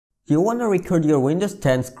Do you want to record your Windows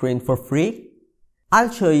 10 screen for free? I'll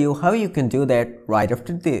show you how you can do that right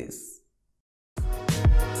after this.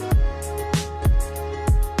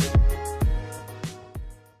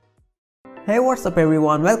 Hey, what's up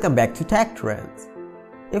everyone, welcome back to Tech Trends.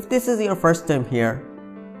 If this is your first time here,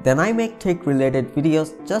 then I make tech related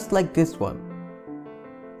videos just like this one.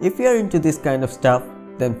 If you're into this kind of stuff,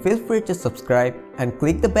 then feel free to subscribe and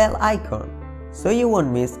click the bell icon so you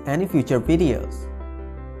won't miss any future videos.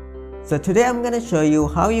 So today I'm gonna show you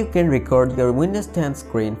how you can record your Windows 10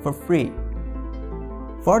 screen for free.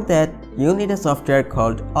 For that, you'll need a software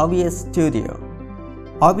called OBS Studio.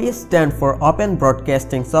 OBS stands for Open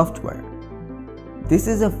Broadcasting Software. This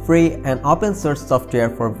is a free and open source software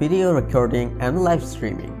for video recording and live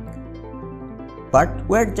streaming. But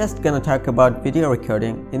we're just gonna talk about video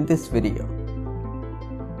recording in this video.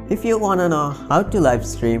 If you wanna know how to live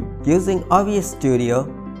stream using OBS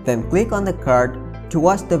Studio, then click on the card to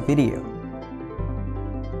watch the video.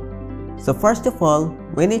 So first of all,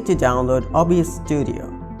 we need to download OBS Studio.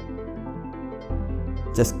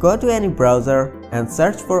 Just go to any browser and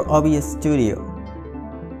search for OBS Studio.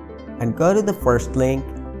 And go to the first link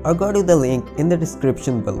or go to the link in the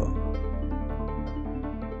description below.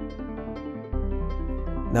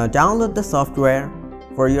 Now download the software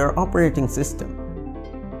for your operating system.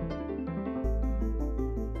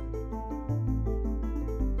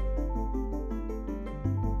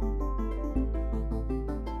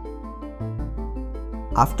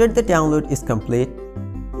 After the download is complete,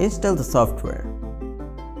 install the software.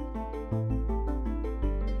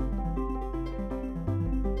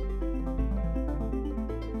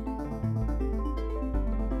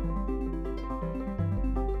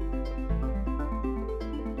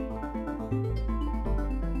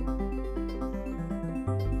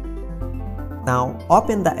 Now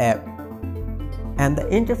open the app, and the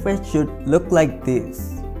interface should look like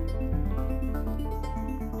this.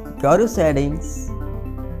 Go to Settings.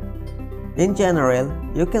 In general,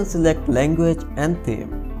 you can select language and theme.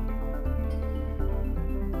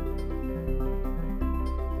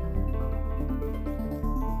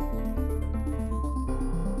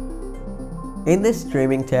 In the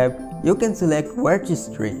Streaming tab, you can select where to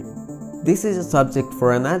stream. This is a subject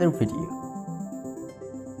for another video.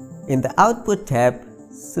 In the Output tab,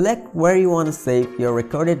 select where you want to save your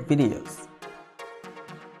recorded videos.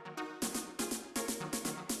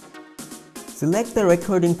 Select the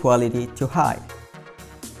recording quality to high.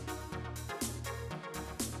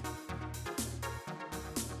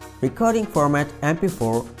 Recording format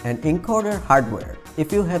MP4 and encoder hardware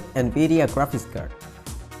if you have NVIDIA graphics card.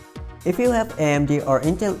 If you have AMD or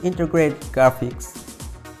Intel integrated graphics,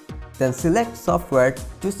 then select Software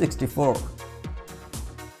 264.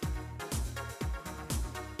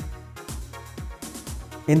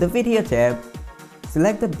 In the Video tab,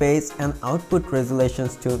 select the base and output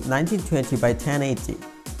resolutions to 1920 by 1080.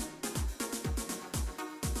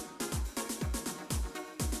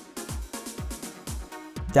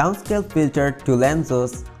 Downscale filter to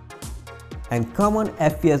lenses and common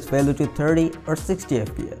FPS value to 30 or 60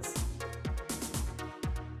 FPS.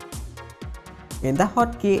 In the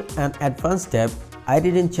Hotkey and Advanced tab, I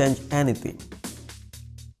didn't change anything.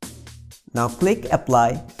 Now click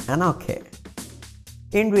Apply and OK.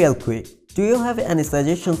 In real quick, do you have any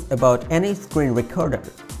suggestions about any screen recorder?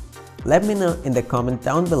 Let me know in the comment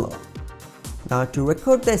down below. Now to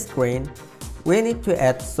record the screen, we need to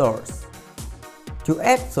add source. To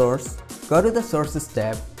add source, go to the Sources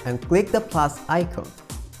tab and click the plus icon.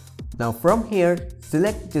 Now from here,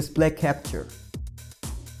 select Display Capture.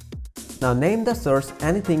 Now name the source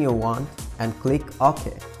anything you want and click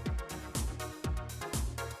OK.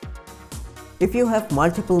 If you have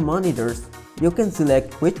multiple monitors, you can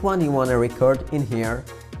select which one you want to record in here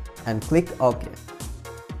and click OK.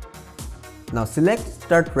 Now select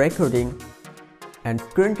Start Recording and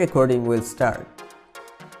screen recording will start.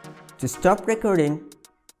 To stop recording,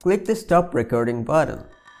 click the Stop Recording button.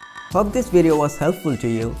 Hope this video was helpful to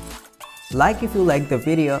you. Like if you liked the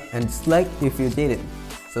video and dislike if you didn't.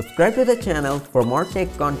 Subscribe to the channel for more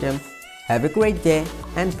tech content. Have a great day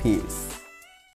and peace.